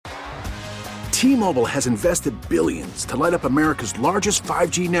T-Mobile has invested billions to light up America's largest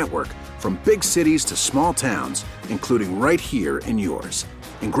 5G network, from big cities to small towns, including right here in yours.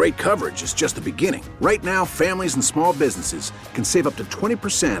 And great coverage is just the beginning. Right now, families and small businesses can save up to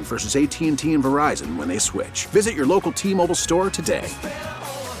 20% versus AT&T and Verizon when they switch. Visit your local T-Mobile store today.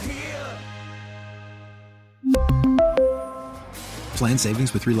 Plan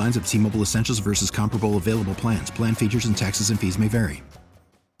savings with 3 lines of T-Mobile Essentials versus comparable available plans. Plan features and taxes and fees may vary.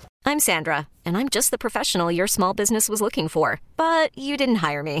 I'm Sandra, and I'm just the professional your small business was looking for. But you didn't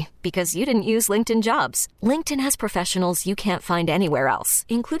hire me because you didn't use LinkedIn Jobs. LinkedIn has professionals you can't find anywhere else,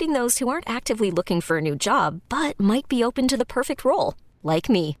 including those who aren't actively looking for a new job, but might be open to the perfect role, like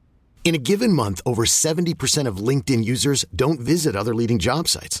me. In a given month, over 70% of LinkedIn users don't visit other leading job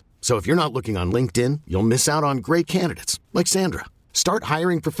sites. So if you're not looking on LinkedIn, you'll miss out on great candidates like Sandra. Start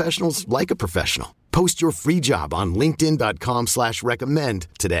hiring professionals like a professional. Post your free job on linkedin.com/recommend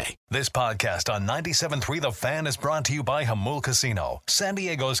today. This podcast on 97.3 The Fan is brought to you by Jamul Casino, San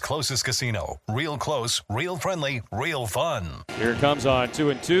Diego's closest casino. Real close, real friendly, real fun. Here it comes on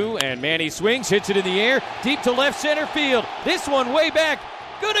 2-2, and Manny swings, hits it in the air, deep to left center field. This one way back,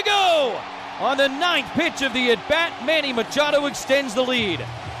 good to go! On the 9th pitch of the at-bat, Manny Machado extends the lead.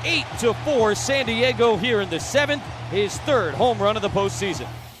 8-4 San Diego here in the 7th, his 3rd home run of the postseason.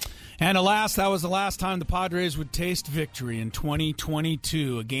 And alas, that was the last time the Padres would taste victory in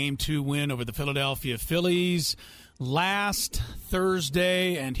 2022. A Game 2 win over the Philadelphia Phillies last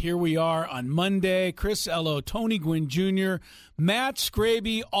Thursday. And here we are on Monday. Chris Ello, Tony Gwynn Jr., Matt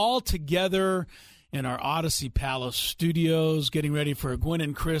Scraby, all together in our Odyssey Palace studios, getting ready for a Gwynn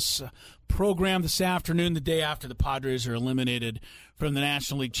and Chris program this afternoon, the day after the Padres are eliminated from the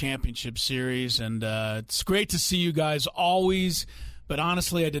National League Championship Series. And it's great to see you guys always. But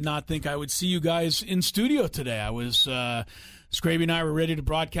honestly, I did not think I would see you guys in studio today. I was, Scraby and I were ready to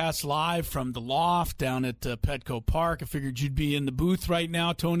broadcast live from the loft down at Petco Park. I figured you'd be in the booth right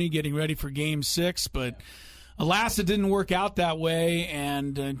now, Tony, getting ready for Game 6. But alas, it didn't work out that way.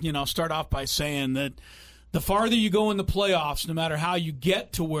 And, start off by saying that the farther you go in the playoffs, no matter how you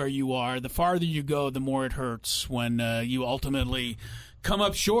get to where you are, the farther you go, the more it hurts when you ultimately come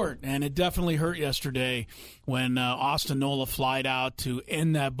up short. And it definitely hurt yesterday when Austin Nola flied out to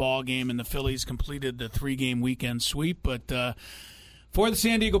end that ball game and the Phillies completed the 3-game weekend sweep. But for the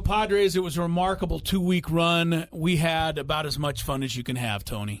San Diego Padres, it was a remarkable 2-week run. We had about as much fun as you can have,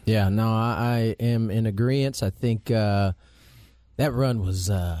 Tony. Yeah, no, I am in agreement. I think that run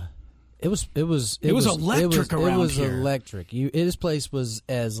was it was electric around here. It was electric. This place was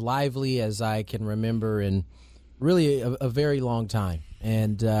as lively as I can remember in really a very long time.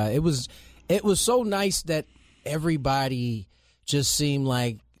 And it was so nice that everybody just seemed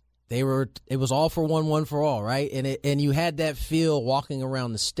like it was all for one for all, right? And you had that feel walking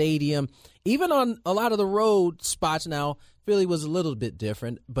around the stadium, even on a lot of the road spots. Now, Philly was a little bit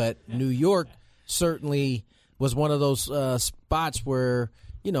different, but New York certainly was one of those spots where,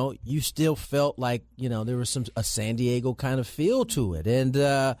 you still felt like, there was a San Diego kind of feel to it. And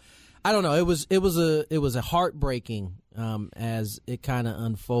I don't know, it was a heartbreaking as it kind of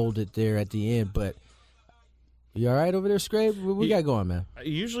unfolded there at the end. But you all right over there, Scrape? What we got going, man?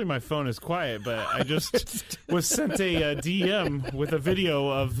 Usually my phone is quiet, but I just was sent a DM with a video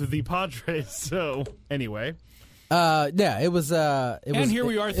of the Padres. So anyway. Yeah, it was. And here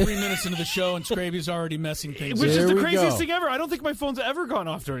we are 3 minutes into the show, and Scraby's already messing things up. Which is the craziest thing ever. I don't think my phone's ever gone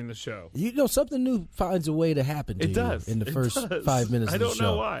off during the show. Something new finds a way to happen to you in the first 5 minutes of the show. I don't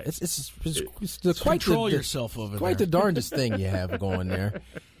know why. It's quite yourself over quite there. the darndest thing you have going there.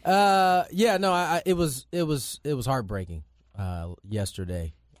 It was heartbreaking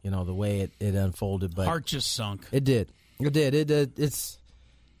yesterday. The way it unfolded, but heart just sunk. It did.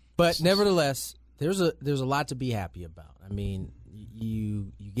 But nevertheless, there's a lot to be happy about. I mean,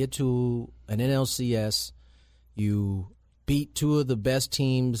 you get to an NLCS, you beat 2 of the best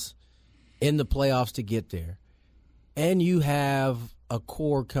teams in the playoffs to get there, and you have a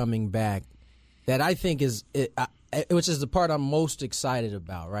core coming back that I think which is the part I'm most excited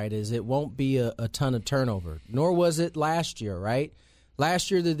about, right, is it won't be a ton of turnover, nor was it last year, right? Last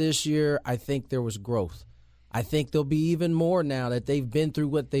year to this year, I think there was growth. I think there'll be even more now that they've been through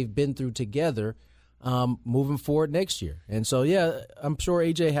what they've been through together moving forward next year. And so, yeah, I'm sure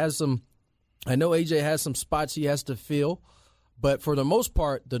AJ has some spots he has to fill. But for the most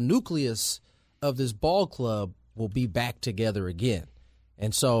part, the nucleus of this ball club will be back together again.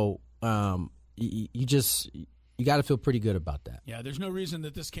 And so you got to feel pretty good about that. Yeah, there's no reason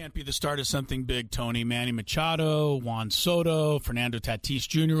that this can't be the start of something big, Tony. Manny Machado, Juan Soto, Fernando Tatis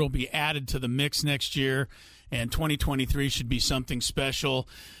Jr. will be added to the mix next year, and 2023 should be something special.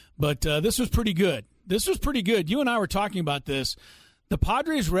 But this was pretty good. You and I were talking about this. The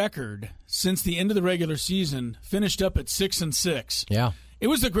Padres' record since the end of the regular season finished up at 6-6. Yeah. It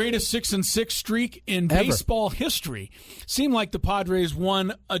was the greatest 6-6 streak in Ever. baseball history. Seemed like the Padres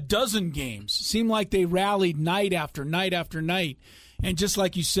won a dozen games. Seemed like they rallied night after night after night. And just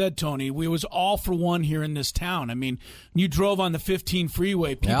like you said, Tony, we was all for one here in this town. I mean, you drove on the 15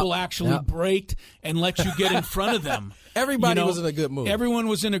 freeway. People actually braked and let you get in front of them. Everybody was in a good mood. Everyone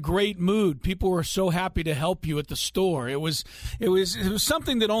was in a great mood. People were so happy to help you at the store. It was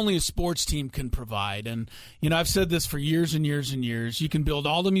something that only a sports team can provide. And, I've said this for years and years and years. You can build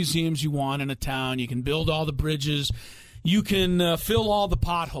all the museums you want in a town. You can build all the bridges. You can fill all the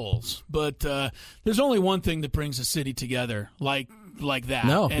potholes. But there's only one thing that brings a city together, like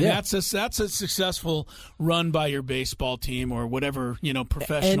that. That's a successful run by your baseball team or whatever,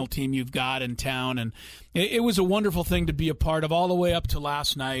 professional team you've got in town. And it was a wonderful thing to be a part of all the way up to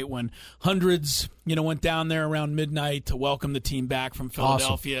last night when hundreds, went down there around midnight to welcome the team back from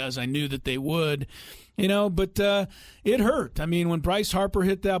Philadelphia, as I knew that they would. But it hurt. I mean, when Bryce Harper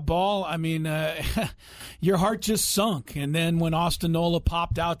hit that ball, your heart just sunk. And then when Austin Nola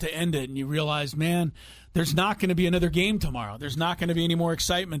popped out to end it and you realized, man, there's not going to be another game tomorrow. There's not going to be any more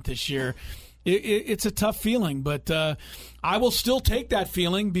excitement this year. It's a tough feeling, but I will still take that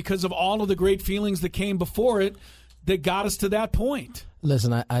feeling because of all of the great feelings that came before it that got us to that point.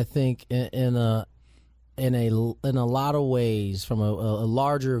 Listen, I think in a lot of ways, from a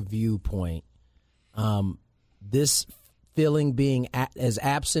larger viewpoint, this feeling being as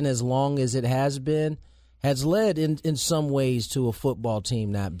absent as long as it has been has led in some ways to a football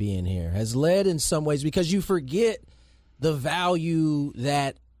team not being here, has led in some ways because you forget the value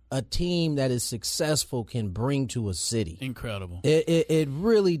that a team that is successful can bring to a city. Incredible. It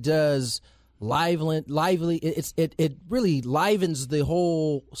really does lively. It really livens the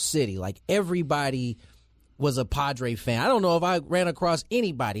whole city. Like everybody was a Padre fan. I don't know if I ran across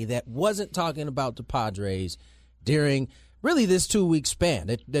anybody that wasn't talking about the Padres during really this 2-week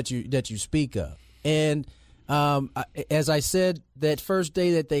span that you speak of. And as I said, that first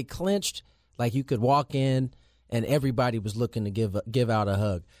day that they clinched, like you could walk in and everybody was looking to give out a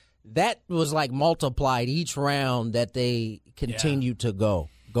hug. That was like multiplied each round that they continued to go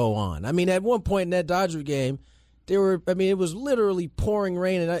on. I mean, at one point in that Dodger game, it was literally pouring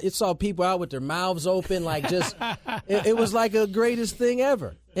rain, and it saw people out with their mouths open, like just it was like the greatest thing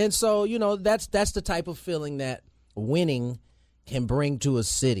ever. And so, that's the type of feeling that winning can bring to a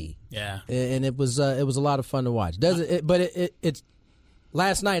city. Yeah, and it was a lot of fun to watch. It's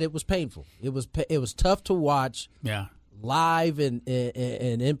last night it was painful. It was tough to watch. Yeah, live and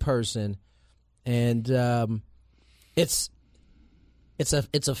in person, and it's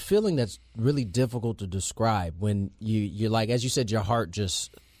a feeling that's really difficult to describe when you're like, as you said, your heart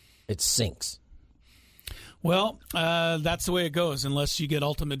just sinks. Well, that's the way it goes unless you get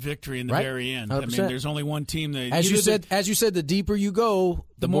ultimate victory in the very end. 100%. I mean, there's only one team that as you said, the deeper you go,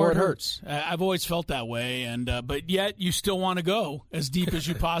 the more it hurts. I've always felt that way, and but yet you still want to go as deep as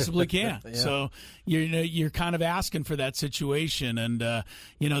you possibly can. Yeah. So you're kind of asking for that situation, and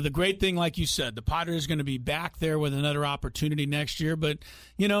the great thing, like you said, the Padres are going to be back there with another opportunity next year. But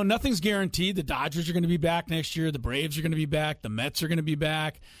nothing's guaranteed. The Dodgers are going to be back next year. The Braves are going to be back. The Mets are going to be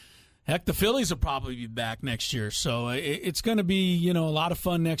back. Heck, the Phillies will probably be back next year. So it's going to be, a lot of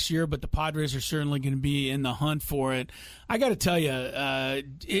fun next year, but the Padres are certainly going to be in the hunt for it. I got to tell you,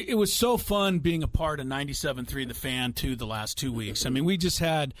 it was so fun being a part of 97.3 The Fan, too, the last 2 weeks. I mean, we just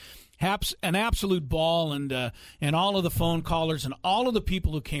had an absolute ball, and all of the phone callers and all of the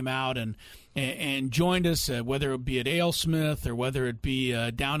people who came out and joined us, whether it be at AleSmith or whether it be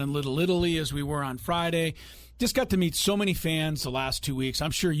down in Little Italy as we were on Friday. Just got to meet so many fans the last 2 weeks.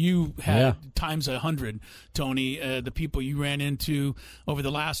 I'm sure you had times 100, Tony, the people you ran into over the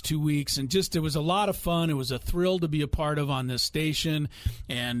last 2 weeks. And just it was a lot of fun. It was a thrill to be a part of on this station.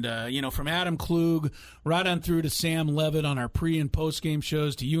 And, from Adam Klug right on through to Sam Levitt on our pre- and post-game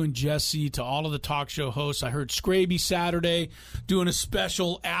shows, to you and Jesse, to all of the talk show hosts. I heard Scraby Saturday doing a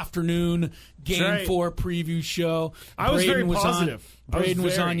special afternoon Game 4 preview show. I was very positive. Braden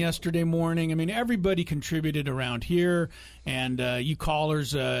was on yesterday morning. I mean, everybody contributed around here, and you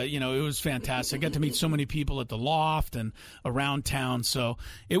callers, it was fantastic. I got to meet so many people at the Loft and around town, so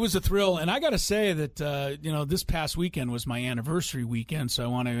it was a thrill. And I got to say that, this past weekend was my anniversary weekend, so I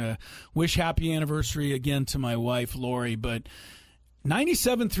want to wish happy anniversary again to my wife, Lori. But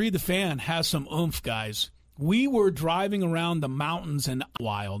 97.3 The Fan has some oomph, guys. We were driving around the mountains in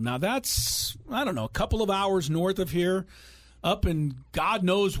Wild. Now, that's, a couple of hours north of here, up in God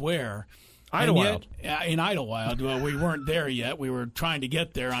knows where. Idlewild. In Idlewild. Well, we weren't there yet. We were trying to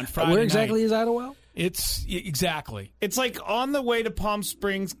get there on Friday Where exactly night. is Idlewild? Exactly. It's like on the way to Palm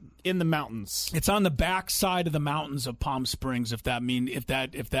Springs in the mountains. It's on the back side of the mountains of Palm Springs, if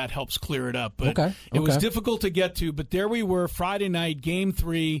that helps clear it up. But it was difficult to get to. But there we were, Friday night, Game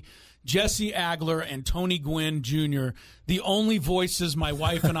 3. Jesse Agler and Tony Gwynn Jr., the only voices my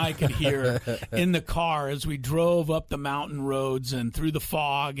wife and I could hear in the car as we drove up the mountain roads and through the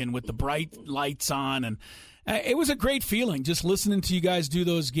fog and with the bright lights on. And it was a great feeling just listening to you guys do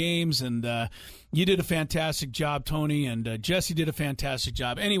those games. And you did a fantastic job, Tony, and Jesse did a fantastic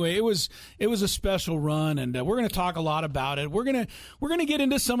job. Anyway, it was a special run, and we're going to talk a lot about it. We're gonna get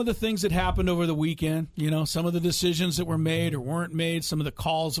into some of the things that happened over the weekend. Some of the decisions that were made or weren't made, some of the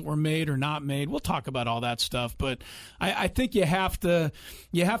calls that were made or not made. We'll talk about all that stuff, but I think you have to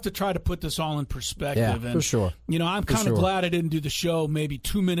try to put this all in perspective. Yeah, for sure. I'm kind of glad I didn't do the show maybe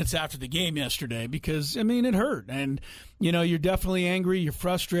 2 minutes after the game yesterday because it hurt, and you're definitely angry, you're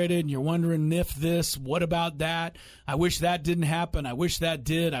frustrated, and you're wondering if this, what about that? I wish that didn't happen. I wish that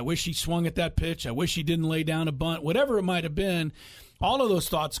did. I wish he swung at that pitch. I wish he didn't lay down a bunt. Whatever it might have been, all of those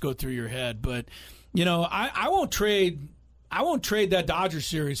thoughts go through your head. But I won't trade that Dodgers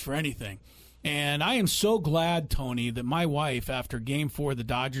series for anything. And I am so glad, Tony, that my wife, after Game 4 of the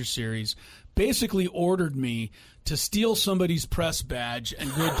Dodgers series, basically ordered me to steal somebody's press badge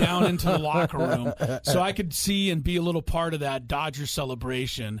and go down into the locker room so I could see and be a little part of that Dodger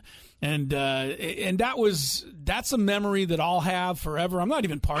celebration. And that's a memory that I'll have forever. I'm not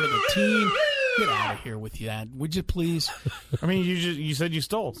even part of the team. Get out of here with that, would you please? You said you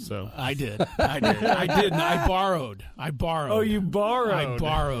stole, so I did. And I borrowed. Oh, you borrowed. I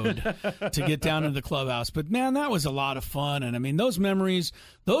borrowed to get down into the clubhouse. But man, that was a lot of fun. And those memories,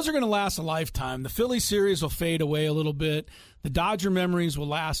 those are going to last a lifetime. The Philly series will fade away a little bit. The Dodger memories will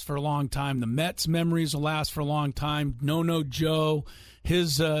last for a long time. The Mets memories will last for a long time. No Joe.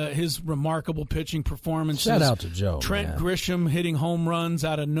 His remarkable pitching performances. Shout out to Joe. Trent Grisham hitting home runs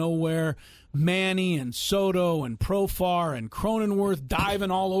out of nowhere. Manny and Soto and Profar and Cronenworth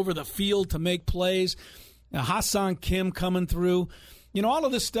diving all over the field to make plays. Hassan Kim coming through. All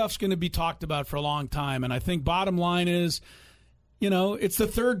of this stuff's going to be talked about for a long time. And I think bottom line is, it's the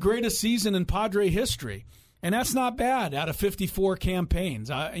third greatest season in Padre history. And that's not bad out of 54 campaigns.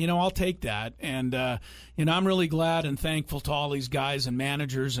 I'll take that. And, I'm really glad and thankful to all these guys and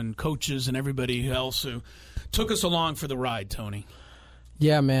managers and coaches and everybody else who took us along for the ride, Tony.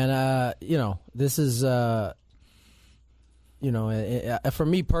 Yeah, man. This is, for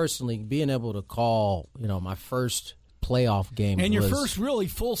me personally, being able to call, my first playoff game and your first really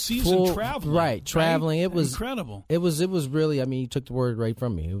full season traveling, traveling. Right? It was incredible. It was really. You took the word right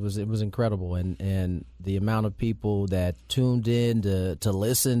from me. It was incredible, and the amount of people that tuned in to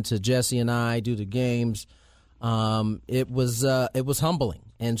listen to Jesse and I do the games, it was humbling,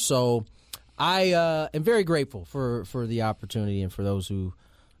 and so I am very grateful for the opportunity and for those who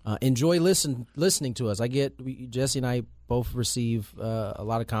enjoy listening to us. Jesse and I both receive a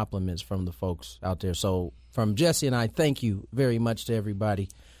lot of compliments from the folks out there. So from Jesse and I, thank you very much to everybody.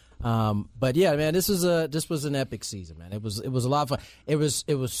 But yeah, man, this was an epic season, man. It was a lot of fun. It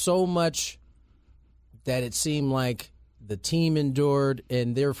was so much that it seemed like the team endured,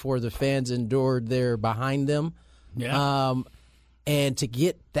 and therefore the fans endured there behind them. Yeah. And to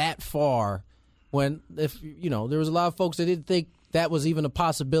get that far, there was a lot of folks that didn't think that was even a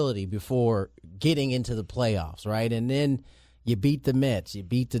possibility before getting into the playoffs, right? And then you beat the Mets, you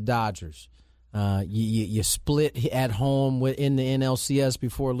beat the Dodgers, you split at home in the NLCS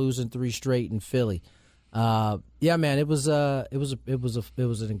before losing 3 straight in Philly. Yeah, man, it was an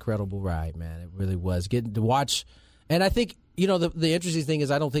incredible ride, man. It really was. Getting to watch, and I think the interesting thing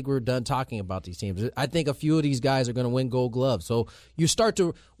is I don't think we're done talking about these teams. I think a few of these guys are going to win Gold Gloves. So you start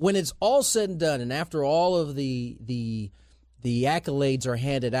to, when it's all said and done, and after all of the accolades are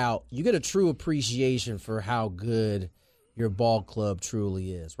handed out, you get a true appreciation for how good your ball club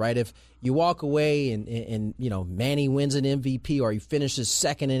truly is, right? If you walk away and Manny wins an MVP or he finishes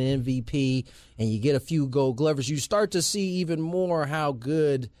second in MVP and you get a few Gold Glovers, you start to see even more how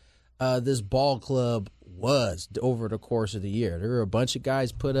good this ball club was over the course of the year. There were a bunch of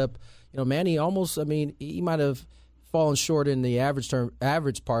guys put up, Manny almost, he might have fallen short in the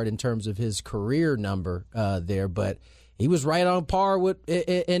average part in terms of his career number there, but he was right on par with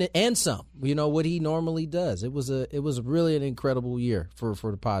and some, what he normally does. It was really an incredible year for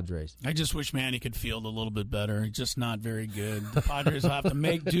the Padres. I just wish Manny could field a little bit better. He's just not very good. The Padres will have to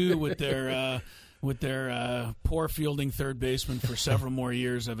make do with their with their poor fielding third baseman for several more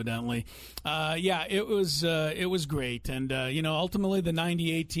years, evidently. It was great. And, ultimately the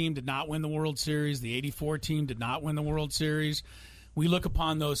 98 team did not win the World Series. The 84 team did not win the World Series. We look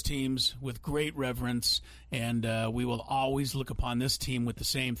upon those teams with great reverence, and we will always look upon this team with the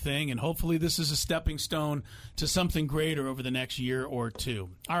same thing. And hopefully this is a stepping stone to something greater over the next year or two.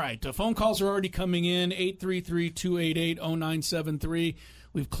 All right, phone calls are already coming in, 833-288-0973.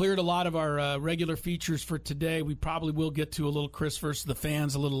 We've cleared a lot of our regular features for today. We probably will get to a little Chris versus the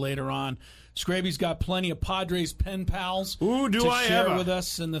fans a little later on. Scraby's got plenty of Padres pen pals to share with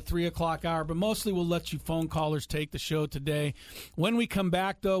us in the 3 o'clock hour, but mostly we'll let you phone callers take the show today. When we come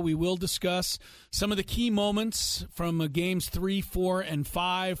back, though, we will discuss some of the key moments from games 3, 4, and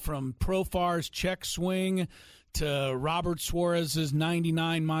 5, from Profar's check swing to Robert Suarez's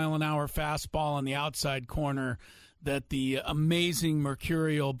 99-mile-an-hour fastball on the outside corner that the amazing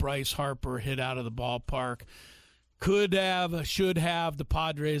mercurial Bryce Harper hit out of the ballpark. Could have, should have, the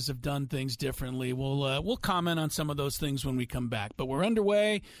Padres have done things differently. We'll comment on some of those things when we come back. But we're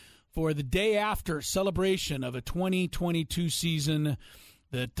underway for the day after celebration of a 2022 season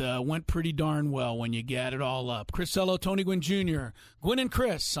that went pretty darn well when you get it all up. Chris Cello, Tony Gwynn Jr., Gwynn and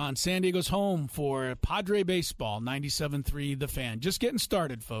Chris on San Diego's home for Padre Baseball, 97.3 The Fan. Just getting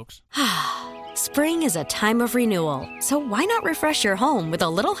started, folks. Spring is a time of renewal, so why not refresh your home with a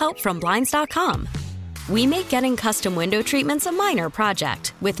little help from Blinds.com? We make getting custom window treatments a minor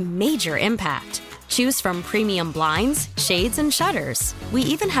project with major impact. Choose from premium blinds, shades, and shutters. We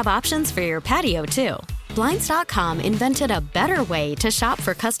even have options for your patio, too. Blinds.com invented a better way to shop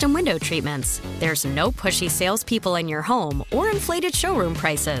for custom window treatments. There's no pushy salespeople in your home or inflated showroom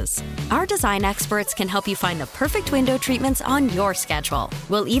prices. Our design experts can help you find the perfect window treatments on your schedule.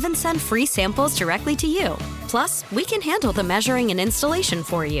 We'll even send free samples directly to you. Plus, we can handle the measuring and installation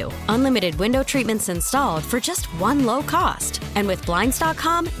for you. Unlimited window treatments installed for just one low cost. And with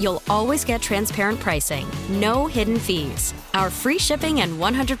Blinds.com, you'll always get transparent pricing. No hidden fees. Our free shipping and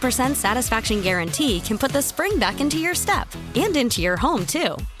 100% satisfaction guarantee can put the spring back into your step and into your home,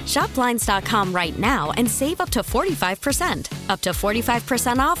 too. Shop Blinds.com right now and save up to 45%. Up to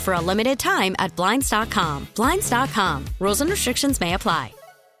 45% off for a limited time at Blinds.com. Blinds.com. Rules and restrictions may apply.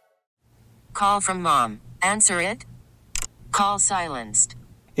 Call from mom. Answer it. Call silenced.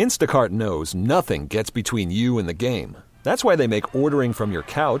 Instacart knows nothing gets between you and the game. That's why they make ordering from your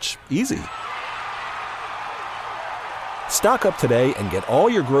couch easy. Stock up today and get all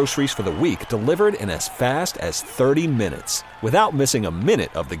your groceries for the week delivered in as fast as 30 minutes without missing a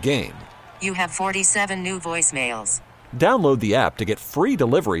minute of the game. You have 47 new voicemails. Download the app to get free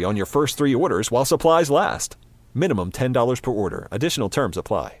delivery on your first 3 orders while supplies last. Minimum $10 per order. Additional terms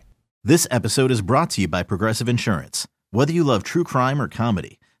apply. This episode is brought to you by Progressive Insurance. Whether you love true crime or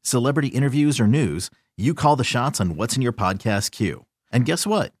comedy, celebrity interviews or news, you call the shots on what's in your podcast queue. And guess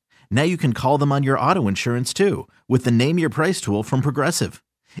what? Now you can call them on your auto insurance too with the Name Your Price tool from Progressive.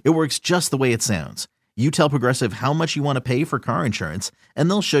 It works just the way it sounds. You tell Progressive how much you want to pay for car insurance, and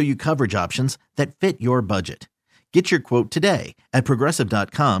they'll show you coverage options that fit your budget. Get your quote today at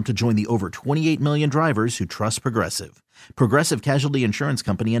Progressive.com to join the over 28 million drivers who trust Progressive. Progressive Casualty Insurance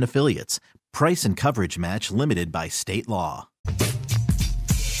Company and Affiliates. Price and coverage match limited by state law.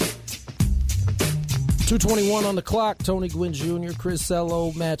 2:21 on the clock. Tony Gwynn Jr., Chris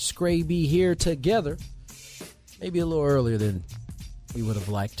Cello, Matt Scraby here together. Maybe a little earlier than we would have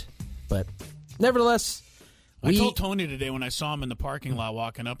liked, but nevertheless, I told Tony today when I saw him in the parking lot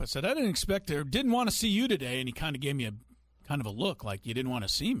walking up, I said, I didn't want to see you today, and he kind of gave me a look like you didn't want to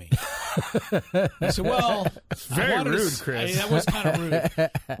see me. I said, well, very rude, Chris. That was kind of rude.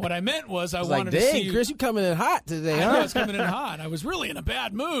 What I meant was I wanted to see you. Chris, you coming in hot today, huh? I was coming in hot. I was really in a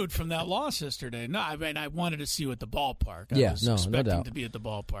bad mood from that loss yesterday. No, I mean, I wanted to see you at the ballpark. I was expecting to be at the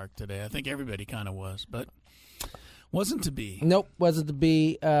ballpark today. I think everybody kind of was, but wasn't to be. Nope, wasn't to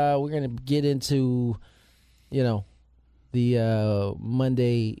be. We're going to get into, the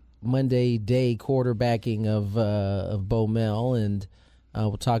Monday day quarterbacking of Bo Mel, and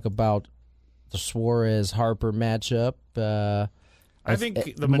we'll talk about the Suarez-Harper matchup. I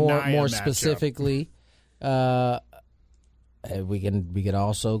think the more specifically, we can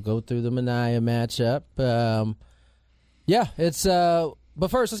also go through the Mania matchup. It's. But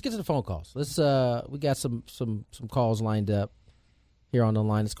first, let's get to the phone calls. We got some calls lined up here on the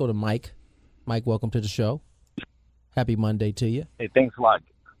line. Let's go to Mike. Mike, welcome to the show. Happy Monday to you. Hey, thanks a lot.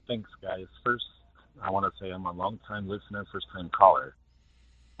 Thanks, guys. First, I want to say I'm a long-time listener, first-time caller.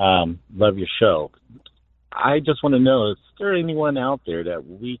 Love your show. I just want to know, is there anyone out there that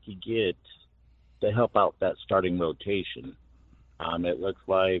we could get to help out that starting rotation? It looks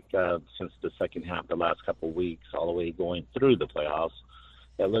like since the second half, the last couple of weeks, all the way going through the playoffs,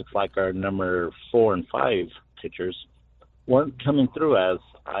 it looks like our number 4 and 5 pitchers weren't coming through as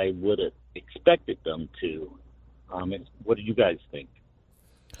I would have expected them to. What do you guys think?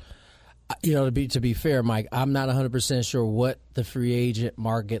 To be fair, Mike, I'm not 100% sure what the free agent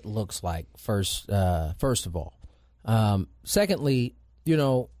market looks like. First of all, secondly,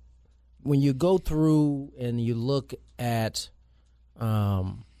 when you go through and you look at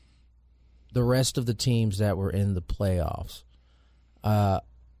the rest of the teams that were in the playoffs,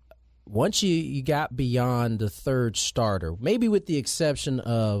 once you got beyond the third starter, maybe with the exception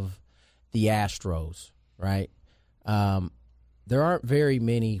of the Astros, right? There aren't very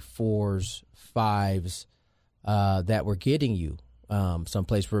many 4s, 5s that were getting you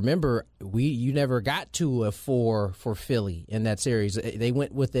someplace. Remember, you never got to a 4 for Philly in that series. They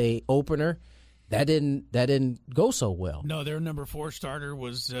went with a opener. That didn't go so well. No, their number 4 starter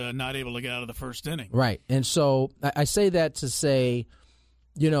was not able to get out of the first inning. Right. And so I say that to say,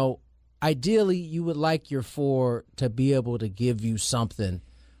 ideally you would like your 4 to be able to give you something.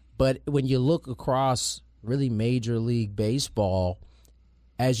 But when you look across really Major League Baseball,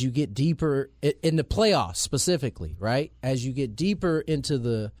 as you get deeper in the playoffs specifically, right? As you get deeper into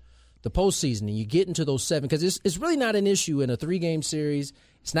the postseason and you get into those 7, because it's really not an issue in a 3-game series.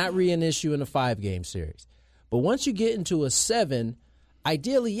 It's not really an issue in a 5-game series. But once you get into a 7,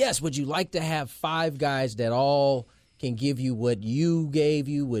 ideally, yes, would you like to have 5 guys that all can give you what you gave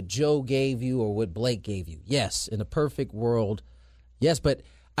you, what Joe gave you, or what Blake gave you? Yes, in a perfect world, yes. But,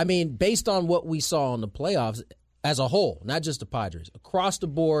 I mean, based on what we saw in the playoffs as a whole, not just the Padres, across the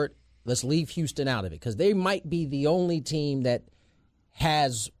board, let's leave Houston out of it because they might be the only team that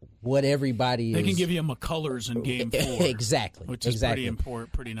has what everybody They can give you McCullers in Game 4. Exactly. Which is pretty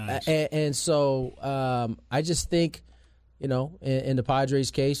important, pretty nice. And so I just think, in the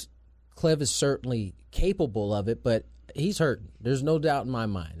Padres' case, Clev is certainly capable of it, but he's hurting. There's no doubt in my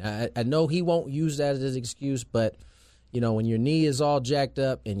mind. I know he won't use that as an excuse, but when your knee is all jacked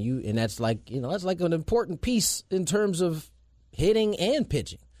up and that's like that's like an important piece in terms of hitting and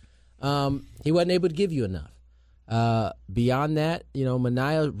pitching. He wasn't able to give you enough. Beyond that,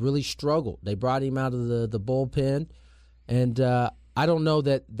 Manaea really struggled. They brought him out of the bullpen, and I don't know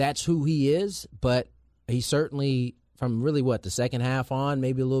that that's who he is, but he certainly, from really the second half on,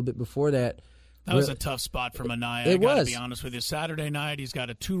 maybe a little bit before that. That was a tough spot for Manaea. I got to be honest with you. Saturday night, he's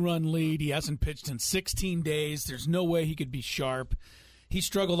got a 2-run lead. He hasn't pitched in 16 days. There's no way he could be sharp. He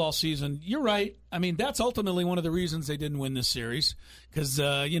struggled all season. You're right. I mean, that's ultimately one of the reasons they didn't win this series because,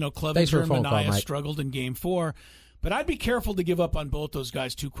 Clevenger and Manaea struggled in Game 4. But I'd be careful to give up on both those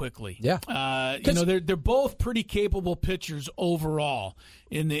guys too quickly. Yeah, they're both pretty capable pitchers overall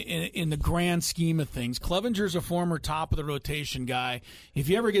in the grand scheme of things. Clevenger's a former top of the rotation guy. If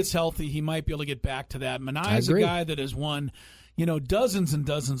he ever gets healthy, he might be able to get back to that. Manaea's a guy that has won, dozens and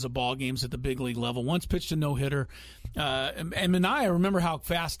dozens of ball games at the big league level. Once pitched a no-hitter. And Manaea, remember how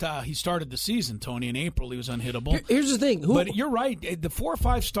fast he started the season, Tony. In April, he was unhittable. Here's the thing. But you're right. The 4 or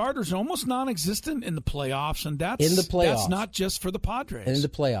 5 starters are almost non-existent in the playoffs, and that's not just for the Padres. In the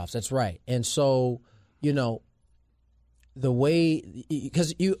playoffs, that's right. And so, the way –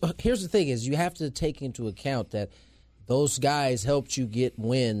 because here's the thing is you have to take into account that those guys helped you get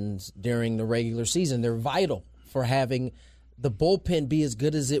wins during the regular season. They're vital for having – the bullpen be as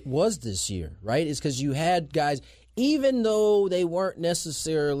good as it was this year, right? It's because you had guys, even though they weren't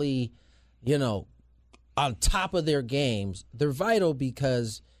necessarily, on top of their games, they're vital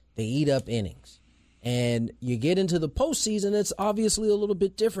because they eat up innings. And you get into the postseason, it's obviously a little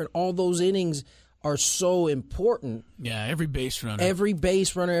bit different. All those innings are so important. Yeah, every base runner. Every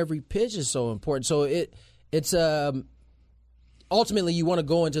pitch is so important. So it's ultimately you want to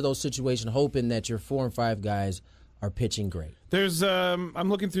go into those situations hoping that your 4 and 5 guys are pitching great. There's I'm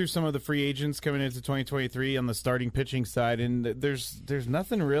looking through some of the free agents coming into 2023 on the starting pitching side, and there's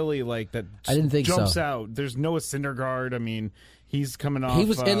nothing really like that I didn't think jumps so. out. There's Noah Syndergaard. I mean, he's coming off. He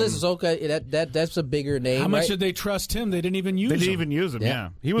was, and this is okay. That's a bigger name. How much right? did they trust him? They didn't even use him. They didn't even use him. Yeah,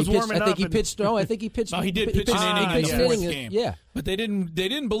 he was pitched, warming up. I think he pitched. No, I think he pitched. No, he did pitch an inning in the fourth game. Yeah, but they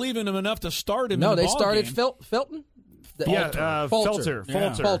didn't believe in him enough to start him. No, in the they ball started game. Felton. Falter.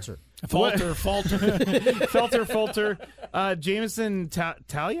 Jameson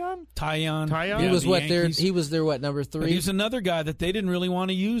Taillon. He was He was their number 3. But he's another guy that they didn't really want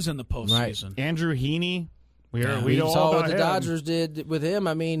to use in the postseason. Right. Andrew Heaney. We saw what the Dodgers did with him.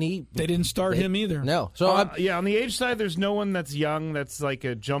 I mean, they didn't start him either. No. So on the age side, there's no one that's young that's like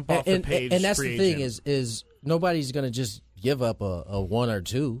a jump off the page. And that's the thing is nobody's going to just give up a 1 or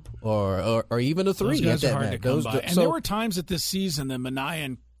 2 or even a 3. Those guys at are that hard to come by. And so, there were times at this season that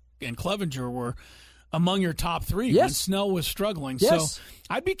Minaya and Clevenger were among your top 3 yes. when Snell was struggling. Yes. So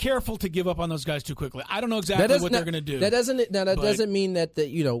I'd be careful to give up on those guys too quickly. I don't know exactly what they're going to do. That doesn't mean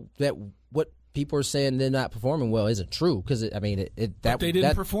that what people are saying they're not performing well isn't true, because they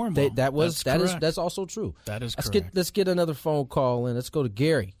didn't perform well. That's also true. That is correct. Let's get another phone call in. Let's go to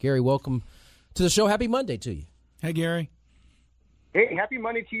Gary. Gary, welcome to the show. Happy Monday to you. Hey, Gary. Hey, happy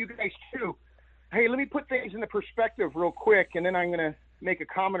Monday to you guys too. Hey, let me put things into perspective real quick, and then I'm going to make a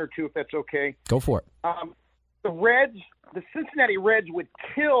comment or two if that's okay. Go for it. The Cincinnati Reds would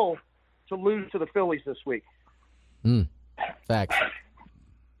kill to lose to the Phillies this week. Facts.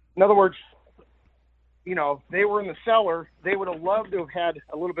 In other words, they were in the cellar. They would have loved to have had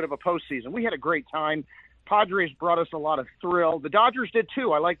a little bit of a postseason. We had a great time. Padres brought us a lot of thrill. The Dodgers did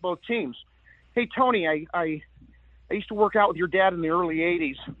too. I like both teams. Hey, Tony, I used to work out with your dad in the early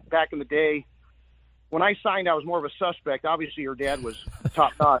 80s, back in the day. When I signed, I was more of a suspect. Obviously, your dad was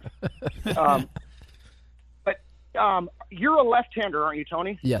top notch. But you're a left-hander, aren't you,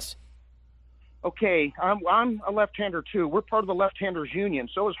 Tony? Yes. Okay, I'm a left-hander too. We're part of the left-handers union.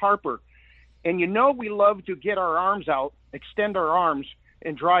 So is Harper. And we love to get our arms out, extend our arms,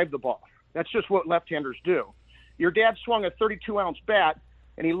 and drive the ball. That's just what left-handers do. Your dad swung a 32-ounce bat,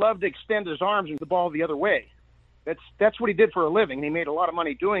 and he loved to extend his arms and the ball the other way. That's what he did for a living, and he made a lot of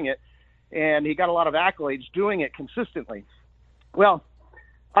money doing it, and he got a lot of accolades doing it consistently. Well,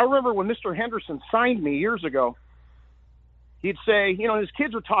 I remember when Mr. Henderson signed me years ago, he'd say, his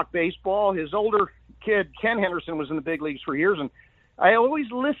kids would talk baseball. His older kid, Ken Henderson, was in the big leagues for years, and I always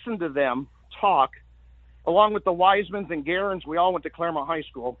listened to them talk, along with the Wisemans and Garins. We all went to Claremont High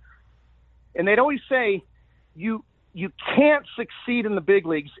School, and they'd always say, you can't succeed in the big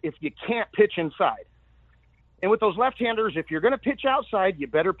leagues if you can't pitch inside. And with those left-handers, if you're going to pitch outside, you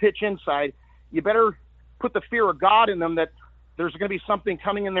better pitch inside. You better put the fear of God in them that there's going to be something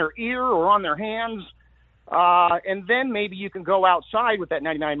coming in their ear or on their hands, and then maybe you can go outside with that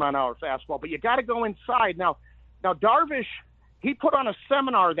 99-mile-an-hour fastball. But you got to go inside. Now Darvish, he put on a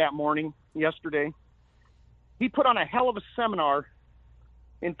seminar that morning, yesterday. He put on a hell of a seminar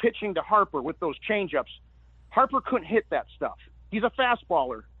in pitching to Harper with those changeups. Harper couldn't hit that stuff. He's a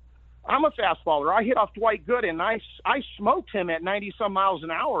fastballer. I'm a fastballer. I hit off Dwight Gooden. I smoked him at 90-some miles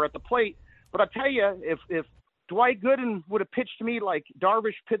an hour at the plate. But I tell you, if Dwight Gooden would have pitched to me like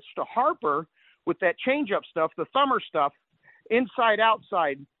Darvish pitched to Harper with that changeup stuff, the thumber stuff, inside,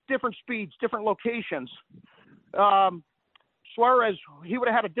 outside, different speeds, different locations, Suarez, he would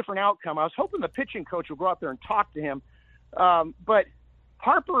have had a different outcome. I was hoping the pitching coach would go out there and talk to him. But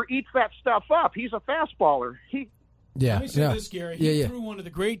Harper eats that stuff up. He's a fastballer. Let me say this, Gary. He threw one of the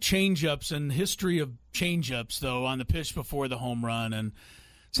great changeups in the history of changeups, though, on the pitch before the home run. And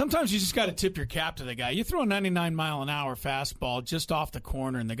sometimes you just got to tip your cap to the guy. You throw a 99-mile-an-hour fastball just off the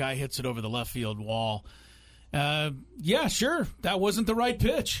corner, and the guy hits it over the left field wall. Yeah, sure, that wasn't the right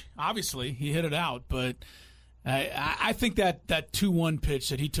pitch. Obviously, he hit it out, but I think that 2-1 pitch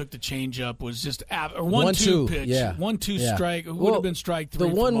that he took the changeup was just a 1-2 pitch. Yeah. 1-2 strike. It would have been strike 3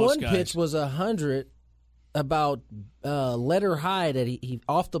 the for most 1-1 guys. pitch was 100 about letter high that he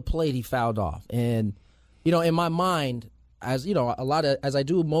off the plate he fouled off. And, in my mind, as I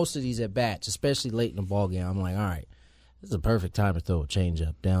do most of these at bats, especially late in the ball game, I'm like, all right, this is a perfect time to throw a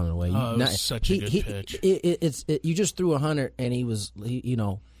changeup down and away. It was such a good pitch. You just threw 100, and he was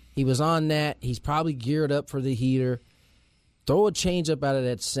on that. He's probably geared up for the heater. Throw a changeup out of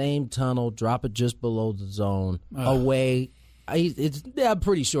that same tunnel, drop it just below the zone, away. I'm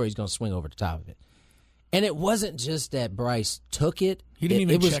pretty sure he's going to swing over the top of it. And it wasn't just that Bryce took it. He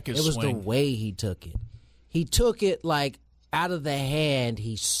didn't even check his swing. It was the way he took it. He took it like out of the hand.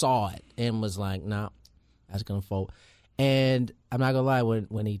 He saw it and was like, "No, that's going to fold." And I'm not going to lie,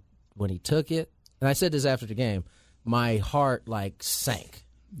 when he took it, and I said this after the game, my heart sank.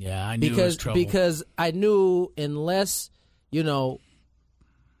 Yeah, I knew it was trouble. Because I knew unless,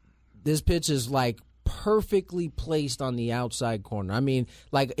 this pitch is perfectly placed on the outside corner. I mean,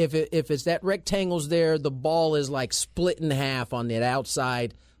 if it's that rectangle's there, the ball is split in half on that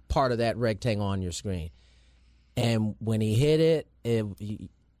outside part of that rectangle on your screen. And when he hit it,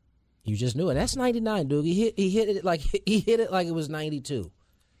 you just knew it. That's 99, dude. He hit it like it was 92,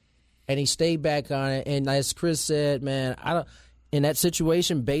 and he stayed back on it. And as Chris said, man, in that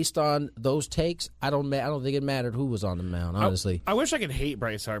situation, based on those takes, I don't think it mattered who was on the mound. Honestly, I wish I could hate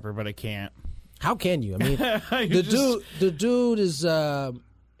Bryce Harper, but I can't. How can you? I mean, the dude is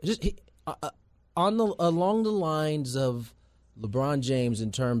along the lines of LeBron James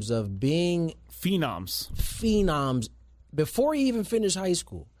in terms of being phenoms before he even finished high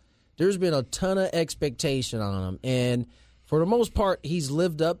school, there's been a ton of expectation on him. And for the most part, he's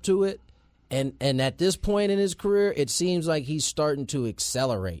lived up to it. And at this point in his career, it seems like he's starting to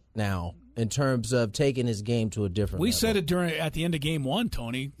accelerate now in terms of taking his game to a different level. We said it at the end of game one,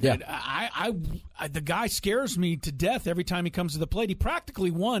 Tony. Yeah. I the guy scares me to death every time he comes to the plate. He practically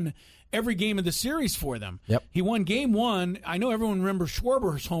won every game of the series for them. Yep. He won game one. I know everyone remembers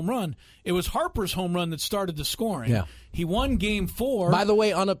Schwarber's home run. It was Harper's home run that started the scoring. Yeah. He won game 4. By the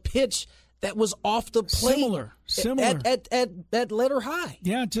way, on a pitch that was off the plate. Similar. At letter high.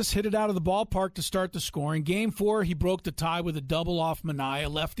 Yeah, just hit it out of the ballpark to start the scoring. Game 4, he broke the tie with a double off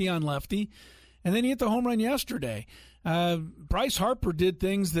Manaea, lefty on lefty. And then he hit the home run yesterday. Bryce Harper did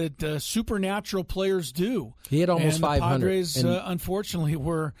things that supernatural players do. He had almost 500. The Padres, unfortunately,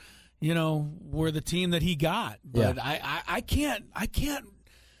 were the team that he got. But yeah.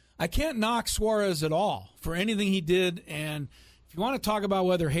 I can't knock Suarez at all for anything he did. And if you want to talk about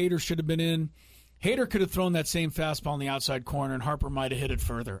whether Hader should have been in, Hader could have thrown that same fastball in the outside corner, and Harper might have hit it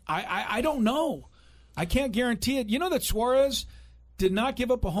further. I don't know. I can't guarantee it. You know that Suarez did not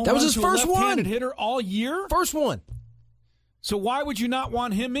give up a home run to a left-handed hitter all year? First one. So why would you not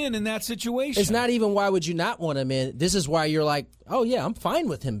want him in that situation? It's not even why would you not want him in. This is why you're like, oh, yeah, I'm fine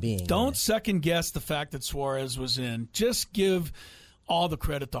with him being in. Don't second-guess the fact that Suarez was in. Just give all the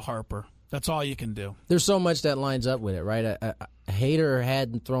credit to Harper. That's all you can do. There's so much that lines up with it, right? Hader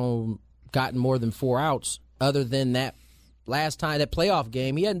hadn't gotten more than 4 outs other than that last time, that playoff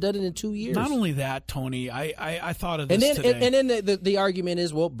game. He hadn't done it in 2 years. Not only that, Tony, I thought of this today. And then the argument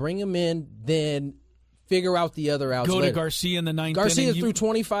is, well, bring him in, then figure out the other outs. Go later. to Garcia in the ninth inning. Garcia threw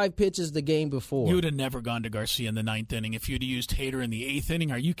 25 pitches the game before. You would have never gone to Garcia in the ninth inning if you'd used Hader in the 8th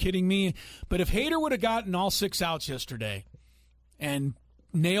inning. Are you kidding me? But if Hader would have gotten all 6 outs yesterday and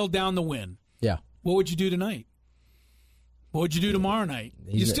nailed down the win, yeah, what would you do tonight? What would you do tomorrow night?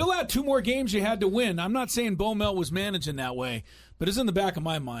 You still had 2 more games you had to win. I'm not saying Bo Melt was managing that way, but it's in the back of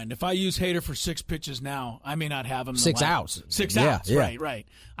my mind. If I use Hader for 6 pitches now, I may not have him. 6 outs. 6 outs, yeah. Right.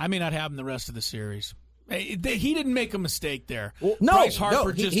 I may not have him the rest of the series. He didn't make a mistake there. Well, Bryce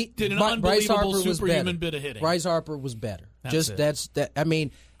Harper just did an unbelievable superhuman bit of hitting. Bryce Harper was better. I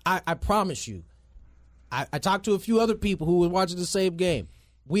mean, I promise you. I talked to a few other people who were watching the same game.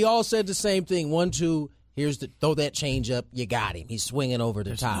 We all said the same thing. 1-2. Throw that change up. You got him. He's swinging over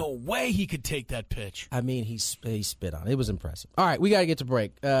the top. There's no way he could take that pitch. I mean, he spit on it. It was impressive. All right, we got to get to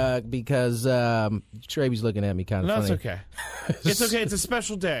break because Traby's looking at me kind of funny. That's okay. It's okay. It's a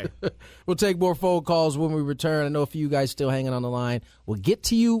special day. We'll take more phone calls when we return. I know a few of you guys still hanging on the line. We'll get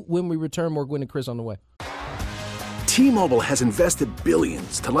to you when we return. More Gwynn and Chris on the way. T-Mobile has invested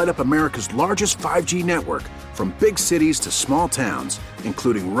billions to light up America's largest 5G network, from big cities to small towns,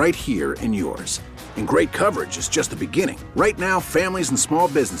 including right here in yours. And great coverage is just the beginning. Right now, families and small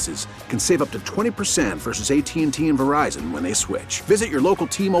businesses can save up to 20% versus AT&T and Verizon when they switch. Visit your local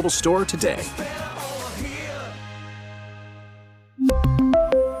T-Mobile store today.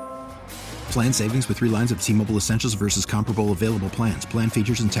 Plan savings with 3 lines of T-Mobile Essentials versus comparable available plans. Plan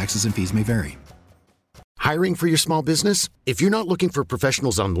features and taxes and fees may vary. Hiring for your small business? If you're not looking for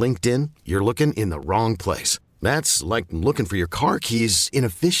professionals on LinkedIn, you're looking in the wrong place. That's like looking for your car keys in a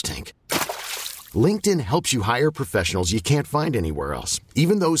fish tank. LinkedIn helps you hire professionals you can't find anywhere else,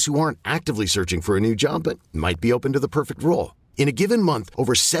 even those who aren't actively searching for a new job but might be open to the perfect role. In a given month,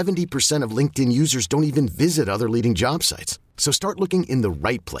 over 70% of LinkedIn users don't even visit other leading job sites. So start looking in the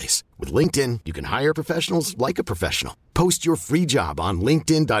right place. With LinkedIn, you can hire professionals like a professional. Post your free job on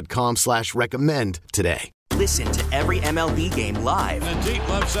linkedin.com/recommend today. Listen to every MLB game live. In the deep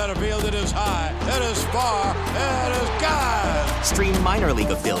left center field, it is high, it is far, it is gone. Stream minor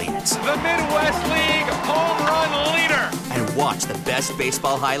league affiliates. The Midwest League home run leader. And watch the best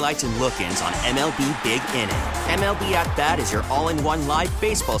baseball highlights and look-ins on MLB Big Inning. MLB At Bat is your all-in-one live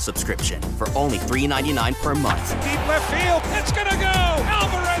baseball subscription for only $3.99 per month. Deep left field, it's gonna go.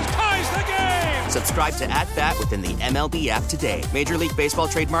 Alvarez ties the game. Subscribe to At Bat within the MLB app today. Major League Baseball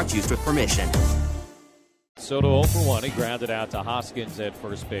trademarks used with permission. Soto 0 for 1. He grounded out to Hoskins at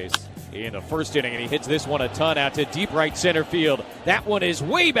first base in the first inning, and he hits this one a ton out to deep right center field. That one is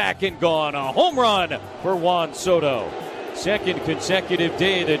way back and gone. A home run for Juan Soto. Second consecutive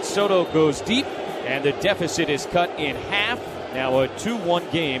day that Soto goes deep, and the deficit is cut in half. Now a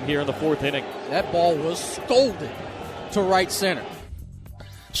 2-1 game here in the 4th inning. That ball was scolded to right center.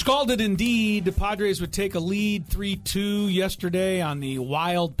 Scalded indeed. The Padres would take a lead 3-2 yesterday on the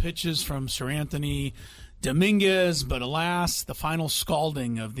wild pitches from Sir Anthony Dominguez, but alas, the final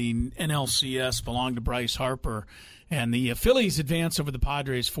scalding of the NLCS belonged to Bryce Harper. And the Phillies advance over the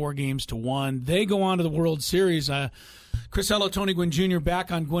Padres 4-1. They go on to the World Series. Chris Ello, Tony Gwynn Jr.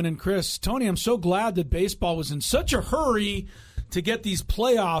 back on Gwynn and Chris. Tony, I'm so glad that baseball was in such a hurry to get these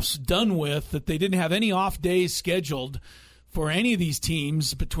playoffs done with that they didn't have any off days scheduled for any of these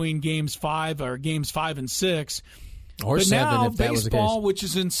teams between games 5 and 6. Or but 7 now if that was the case. baseball, which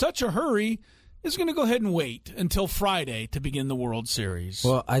is in such a hurry, is going to go ahead and wait until Friday to begin the World Series.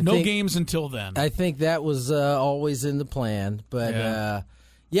 Well, no games until then. I think that was always in the plan, but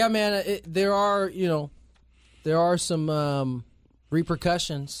man, there are some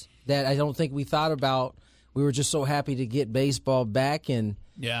repercussions that I don't think we thought about. We were just so happy to get baseball back, and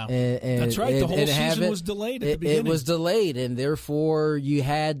that's right. The whole season was delayed at the beginning. It was delayed, and therefore you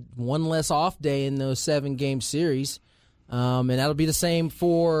had one less off day in those 7-game series. And that'll be the same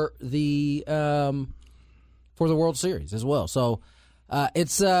for the World Series as well. So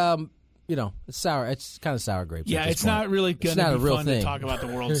it's it's sour. It's kind of sour grapes. Yeah, it's not really going to be fun to talk about the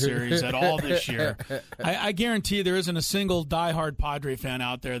World Series at all this year. I guarantee you there isn't a single diehard Padre fan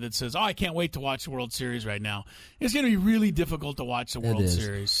out there that says, "Oh, I can't wait to watch the World Series right now." It's going to be really difficult to watch the World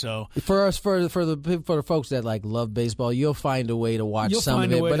Series. So for us, for the folks that love baseball, you'll find a way to watch some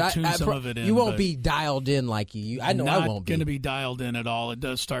of it. But you won't be dialed in like you. I know I won't be. Not going to be dialed in at all. It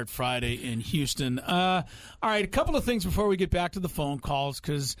does start Friday in Houston. All right, a couple of things before we get back to the phone calls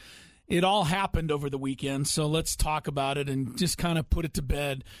because it all happened over the weekend, so let's talk about it and just kind of put it to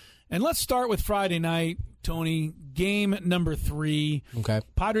bed. And let's start with Friday night, Tony. Game number 3. Okay.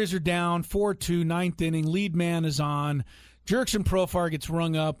 Padres are down 4-2, 9th inning. Lead man is on. Jurickson Profar gets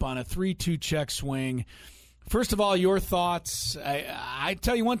rung up on a 3-2 check swing. First of all, your thoughts. I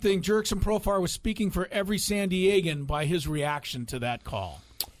tell you one thing, Jurickson Profar was speaking for every San Diegan by his reaction to that call.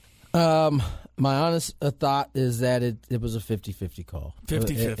 My honest thought is that it was a 50-50 call.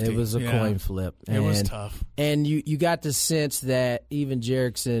 50-50. It was a coin flip. It was tough. And you got the sense that even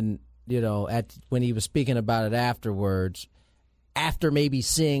Jurickson, when he was speaking about it afterwards, after maybe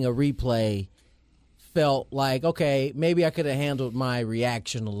seeing a replay, felt like, okay, maybe I could have handled my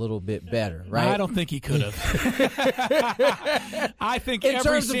reaction a little bit better, right? I don't think he could have. I think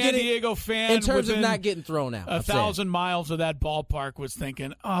every San Diego fan, in terms of not getting thrown out, 1,000 miles of that ballpark was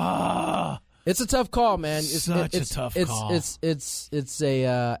thinking, it's a tough call, man. It's a tough call. It's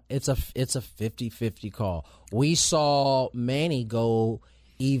a 50-50 call. We saw Manny go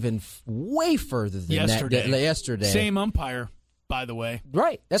even way further than yesterday. Same umpire, by the way.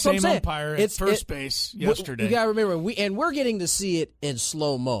 Right. That's Same what I'm saying. Umpire at first base yesterday. You got to remember, we're getting to see it in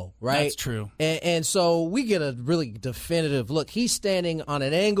slow-mo, right? That's true. And so we get a really definitive look. He's standing on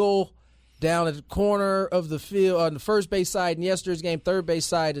an angle down at the corner of the field on the first base side in yesterday's game, third base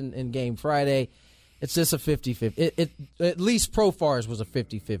side in game Friday. It's just a 50-50. At least Profar's was a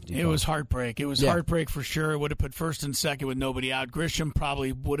 50-50. It was heartbreak. It was heartbreak for sure. It would have put first and second with nobody out. Grisham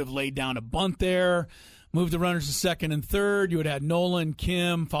probably would have laid down a bunt there, moved the runners to second and third. You would have had Nolan,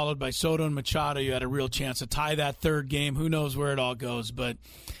 Kim, followed by Soto and Machado. You had a real chance to tie that third game. Who knows where it all goes, but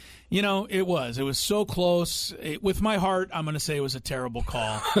it was so close. With my heart, I'm going to say it was a terrible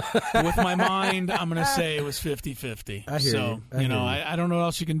call. With my mind, I'm going to say it was 50-50. I hear you. I don't know what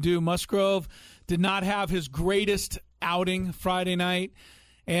else you can do. Musgrove did not have his greatest outing Friday night.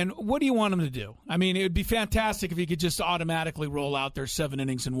 And what do you want him to do? I mean, it would be fantastic if he could just automatically roll out there 7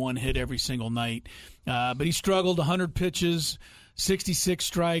 innings and 1 hit every single night. But he struggled, 100 pitches, 66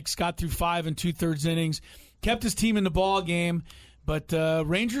 strikes, got through 5 2/3 innings, kept his team in the ball game. But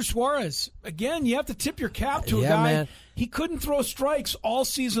Ranger Suarez, again, you have to tip your cap to a guy. Man. He couldn't throw strikes all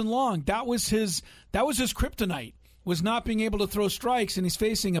season long. That was his kryptonite, was not being able to throw strikes, and he's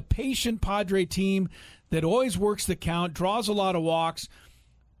facing a patient Padre team that always works the count, draws a lot of walks.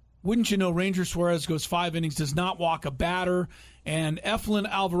 Wouldn't you know, Ranger Suarez goes 5 innings, does not walk a batter, and Eflin,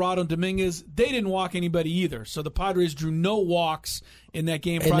 Alvarado, and Dominguez, they didn't walk anybody either. So the Padres drew no walks in that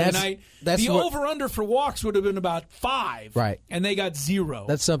game Friday night. The over-under for walks would have been about 5. Right. And they got 0.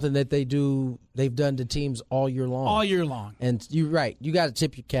 That's something that they've done to teams all year long. All year long. And you're right. You got to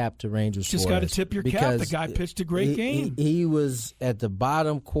tip your cap to Ranger Suarez. Just got to tip your cap. The guy pitched a great game. He was at the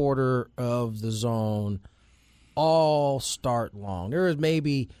bottom quarter of the zone all start long. There was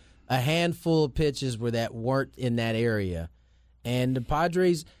maybe a handful of pitches that weren't in that area. And the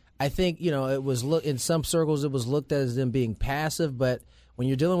Padres, I think, it was in some circles it was looked at as them being passive, but when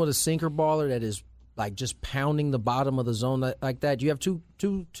you're dealing with a sinker baller that is like just pounding the bottom of the zone like that, you have two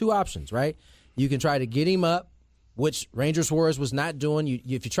options, right? You can try to get him up, which Ranger Suarez was not doing.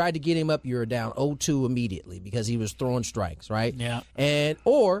 If you tried to get him up, you're down 0-2 immediately because he was throwing strikes, right? Yeah.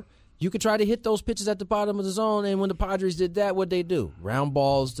 Or you could try to hit those pitches at the bottom of the zone, and when the Padres did that, what'd they do? Round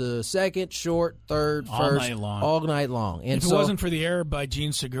balls to second, short, third, all first. All night long. And if it wasn't for the error by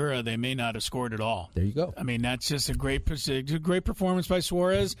Gene Segura, they may not have scored at all. There you go. I mean, that's just a great performance by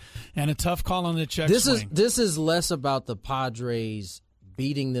Suarez and a tough call on the check swing. This is less about the Padres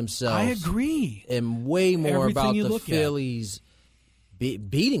beating themselves. I agree. And way more Everything about the Phillies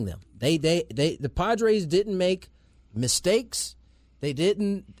beating them. The Padres didn't make mistakes. They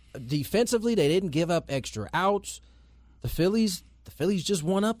didn't defensively. They didn't give up extra outs. The Phillies just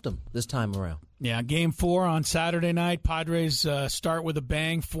one-upped them this time around. Yeah, Game 4 on Saturday night. Padres start with a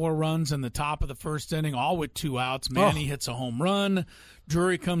bang, 4 runs in the top of the first inning, all with 2 outs. Manny hits a home run.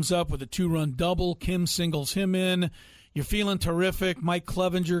 Drury comes up with a 2-run double. Kim singles him in. You're feeling terrific. Mike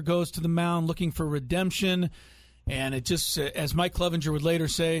Clevenger goes to the mound looking for redemption. And it just, as Mike Clevenger would later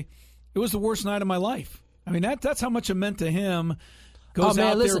say, it was the worst night of my life. I mean, that's how much it meant to him. Goes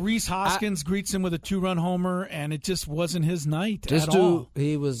out there, Rhys Hoskins greets him with a 2-run homer, and it just wasn't his night at all.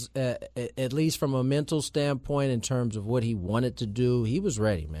 He was, at least from a mental standpoint in terms of what he wanted to do, he was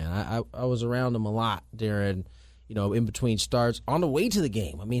ready, man. I was around him a lot during, in between starts on the way to the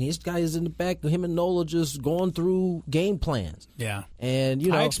game. I mean, his guy is in the back, him and Nola just going through game plans. Yeah. And,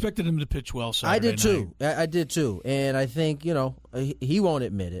 I expected him to pitch well Saturday night. I did too. And I think, he won't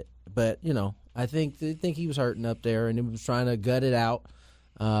admit it, but, I think he was hurting up there, and he was trying to gut it out.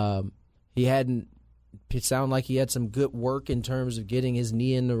 It sounded like he had some good work in terms of getting his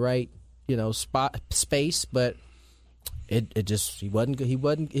knee in the right, space, but it just he wasn't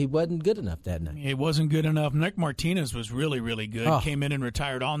good enough that night. It wasn't good enough. Nick Martinez was really, really good. Came in and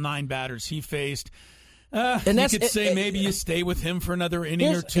retired all 9 batters he faced. And you could say maybe you stay with him for another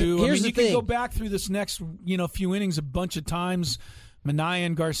inning or two. You can go back through this next few innings a bunch of times. Minaya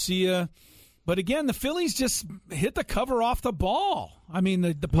and Garcia. But again, the Phillies just hit the cover off the ball. I mean,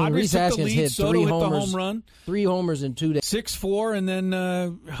 the Padres took the lead. Soto hit the home run. 3 homers in 2 days. 6-4, and then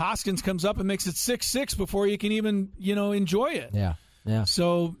Hoskins comes up and makes it 6-6 before you can even, enjoy it. Yeah.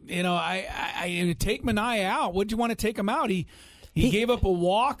 So, I take Minaya out. What do you want to take him out? He gave up a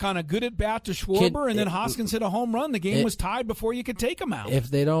walk on a good at bat to Schwarber, and then Hoskins hit a home run. The game was tied before you could take him out. If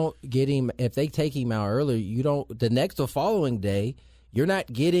they don't get him, if they take him out early, the following day, you're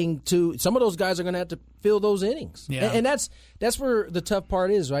not getting to – some of those guys are going to have to fill those innings. Yeah. And that's where the tough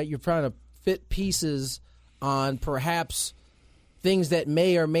part is, right? You're trying to fit pieces on perhaps things that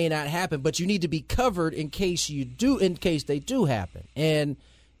may or may not happen, but you need to be covered in case they do happen. And,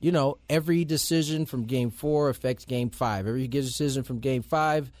 every decision from Game 4 affects Game 5. Every decision from Game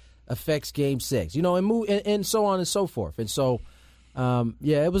 5 affects Game 6. And so on and so forth. And so,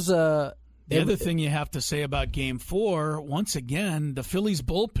 it was The other thing you have to say about Game 4, once again, the Phillies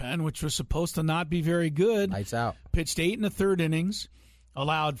bullpen, which was supposed to not be very good, lights out. Pitched 8 1/3 innings,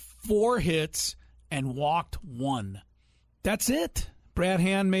 allowed 4 hits, and walked 1. That's it. Brad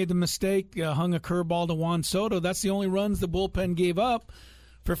Hand made the mistake, hung a curveball to Juan Soto. That's the only runs the bullpen gave up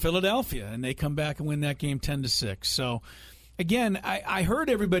for Philadelphia, and they come back and win that game 10-6. So, again, I heard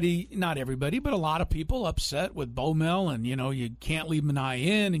everybody, not everybody, but a lot of people upset with Baumel, and, you can't leave Minaya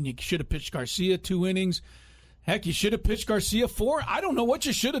in, and you should have pitched Garcia 2 innings. Heck, you should have pitched Garcia 4. I don't know what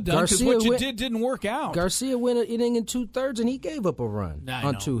you should have done because what you did didn't work out. Garcia went an inning in 2/3, and he gave up a run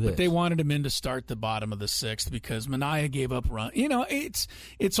on 2 hits. But they wanted him in to start the bottom of the 6th because Minaya gave up run.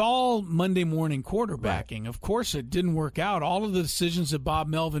 It's all Monday morning quarterbacking. Right. Of course, it didn't work out. All of the decisions that Bob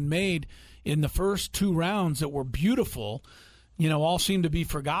Melvin made in the first 2 rounds that were beautiful, all seem to be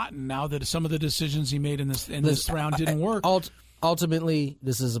forgotten now that some of the decisions he made in this round didn't work. Ultimately,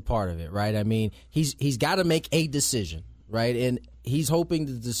 this is a part of it, right? I mean, he's got to make a decision, right? And he's hoping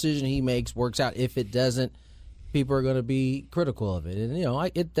the decision he makes works out. If it doesn't, people are going to be critical of it. And,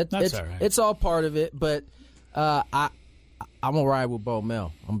 it's all part of it. But I'm going to ride with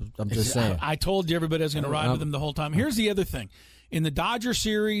Baumel. I'm just saying. I told you everybody I was going to ride with him the whole time. Here's the other thing. In the Dodger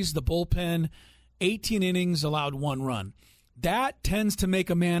series, the bullpen, 18 innings, allowed 1 run. That tends to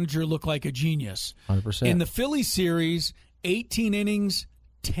make a manager look like a genius. 100%. In the Philly series, 18 innings,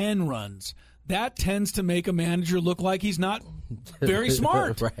 10 runs. That tends to make a manager look like he's not very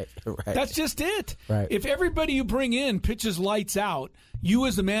smart. Right. That's just it. Right. If everybody you bring in pitches lights out, you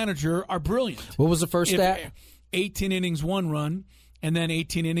as the manager are brilliant. What was the first stat? 18 innings, 1 run, and then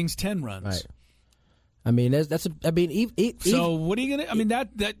 18 innings, 10 runs. Right. I mean, so what are you going to – I mean,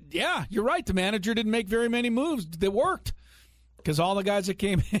 yeah, you're right. The manager didn't make very many moves that worked because all the guys that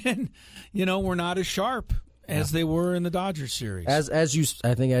came in, were not as sharp as they were in the Dodgers series. As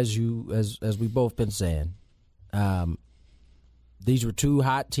we've both been saying, these were 2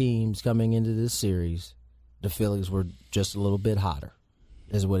 hot teams coming into this series. The Phillies were just a little bit hotter.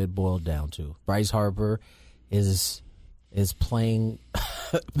 is what it boiled down to. Bryce Harper is playing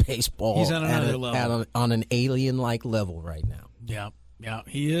baseball He's on another level. On an alien-like level right now. Yeah,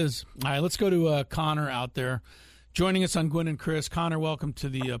 he is. All right, let's go to Connor out there joining us on Gwynn and Chris. Connor, welcome to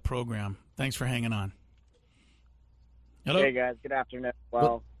the program. Thanks for hanging on. Hello. Hey, guys. Good afternoon.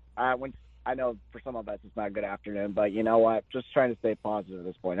 Well, I know for some of us it's not good afternoon, but you know what? Just trying to stay positive at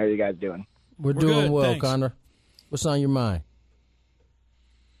this point. How are you guys doing? We're doing good, well, thanks. Connor. What's on your mind?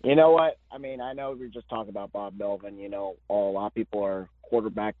 You know what? I mean, I know we were just talking about Bob Melvin. You know, a lot of people are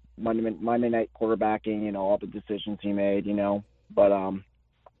Monday night quarterbacking, you know, all the decisions he made, you know. But,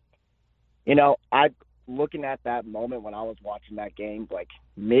 you know, looking at that moment when I was watching that game, like,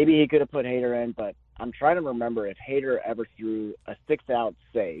 maybe he could have put Hader in, but I'm trying to remember if Hader ever threw a 6-out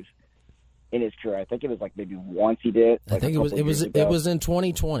save in his career. I think it was like maybe once he did. I think it was in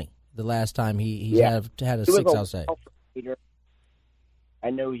 2020, the last time he had a 6-out save. I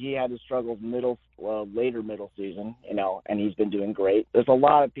know he had his struggles later middle season, you know, and he's been doing great. There's a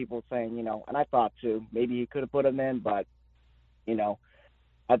lot of people saying, you know, and I thought too, maybe he could have put him in, but, you know,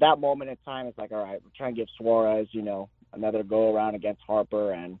 at that moment in time, it's like, all right, we're trying to give Suarez, you know, another go around against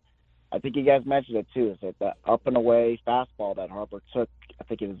Harper. And I think you guys mentioned it too, is that the up and away fastball that Harper took, I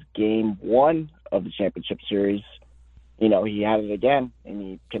think it was game 1 of the championship series. You know, he had it again and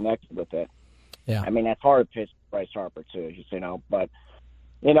he connected with it. Yeah. I mean, that's hard to pitch Bryce Harper too, you know, but,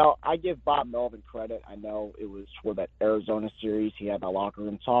 you know, I give Bob Melvin credit. I know it was for that Arizona series. He had that locker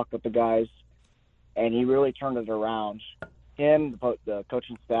room talk with the guys, and he really turned it around. Him, the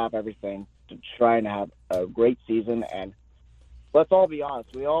coaching staff, everything, to trying to have a great season. And let's all be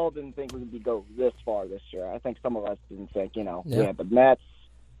honest, we all didn't think we could go this far this year. I think some of us didn't think, you know, we had the Mets,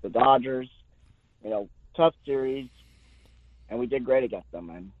 the Dodgers, you know, tough series, and we did great against them.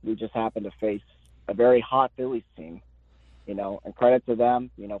 And we just happened to face a very hot Phillies team. You know, and credit to them,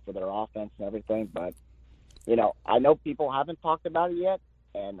 you know, for their offense and everything. But, you know, I know people haven't talked about it yet,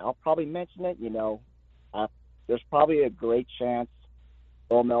 and I'll probably mention it. You know, there's probably a great chance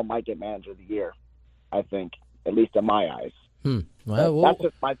Bo Mel might get Manager of the Year, I think, at least in my eyes. Well, that's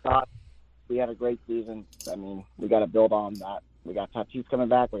just my thought. We had a great season. I mean, we got to build on that. We got Tatis coming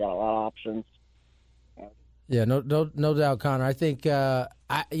back. We got a lot of options. Yeah, no doubt, Connor. I think,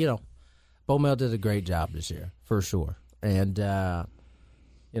 you know, Bo Mel did a great job this year, for sure. And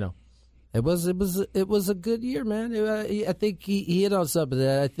you know, it was a good year, man. I think he hit on something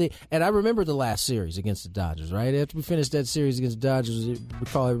that I think, and I remember the last series against the Dodgers. Right after we finished that series against the Dodgers, we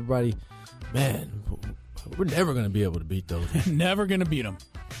call everybody, man, we're never going to be able to beat those. Never going to beat them.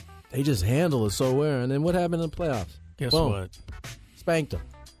 They just handle it so well. And then what happened in the playoffs? Guess Boom. what? Spanked them,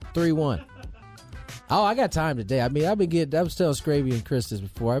 3-1. Oh, I got time today. I mean, I was telling Scravy and Chris this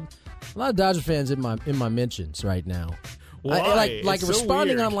before. A lot of Dodger fans in my mentions right now. Why? Like it's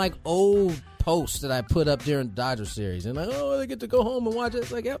responding so on like old posts that I put up during the Dodger series, and like, oh, they get to go home and watch it.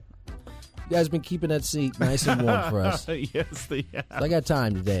 It's like, yep, you guys been keeping that seat nice and warm for us. Yes, they have. So I got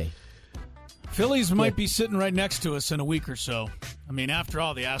time today. Phillies might be sitting right next to us in a week or so. I mean, after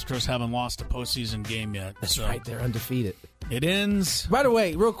all, the Astros haven't lost a postseason game yet. That's right, they're undefeated. It ends. By the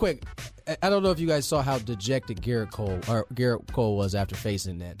way, real quick, I don't know if you guys saw how dejected Garrett Cole was after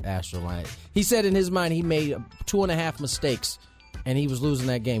facing that Astro line. He said in his mind he made 2.5 mistakes, and he was losing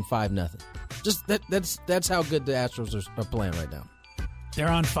that game 5-0. Just that's how good the Astros are playing right now. They're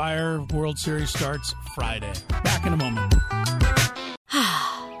on fire. World Series starts Friday. Back in a moment.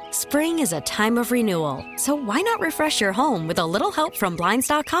 Spring is a time of renewal, so why not refresh your home with a little help from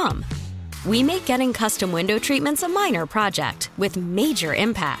Blinds.com? We make getting custom window treatments a minor project with major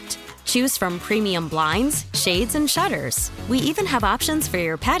impact. Choose from premium blinds, shades, and shutters. We even have options for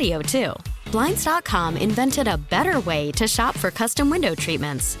your patio, too. Blinds.com invented a better way to shop for custom window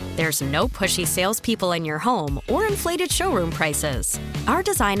treatments. There's no pushy salespeople in your home or inflated showroom prices. Our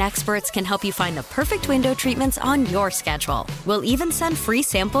design experts can help you find the perfect window treatments on your schedule. We'll even send free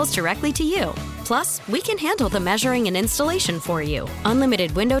samples directly to you. Plus, we can handle the measuring and installation for you.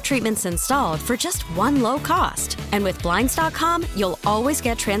 Unlimited window treatments installed for just one low cost. And with Blinds.com, you'll always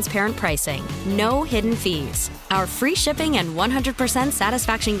get transparent pricing. No hidden fees. Our free shipping and 100%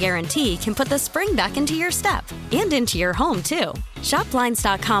 satisfaction guarantee can put the spring back into your step and into your home, too. Shop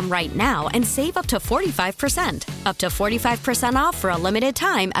Blinds.com right now and save up to 45%. Up to 45% off for a limited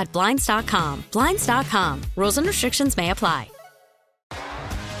time at Blinds.com. Blinds.com. Rules and restrictions may apply.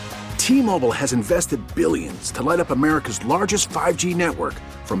 T-Mobile has invested billions to light up America's largest 5G network,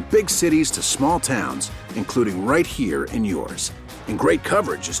 from big cities to small towns, including right here in yours. And great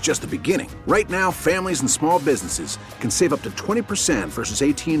coverage is just the beginning. Right now, families and small businesses can save up to 20% versus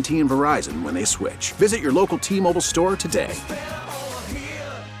AT&T and Verizon when they switch. Visit your local T-Mobile store today.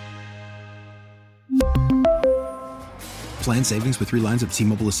 Plan savings with 3 lines of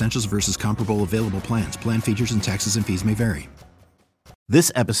T-Mobile Essentials versus comparable available plans. Plan features and taxes and fees may vary.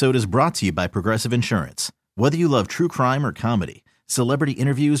 This episode is brought to you by Progressive Insurance. Whether you love true crime or comedy, celebrity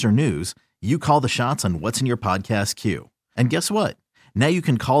interviews or news, you call the shots on what's in your podcast queue. And guess what? Now you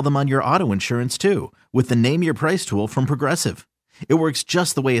can call them on your auto insurance too with the Name Your Price tool from Progressive. It works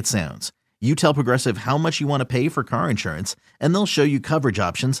just the way it sounds. You tell Progressive how much you want to pay for car insurance, and they'll show you coverage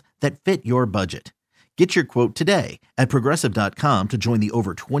options that fit your budget. Get your quote today at Progressive.com to join the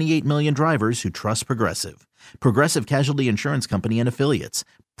over 28 million drivers who trust Progressive. Progressive Casualty Insurance Company and Affiliates.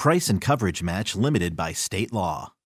 Price and coverage match limited by state law.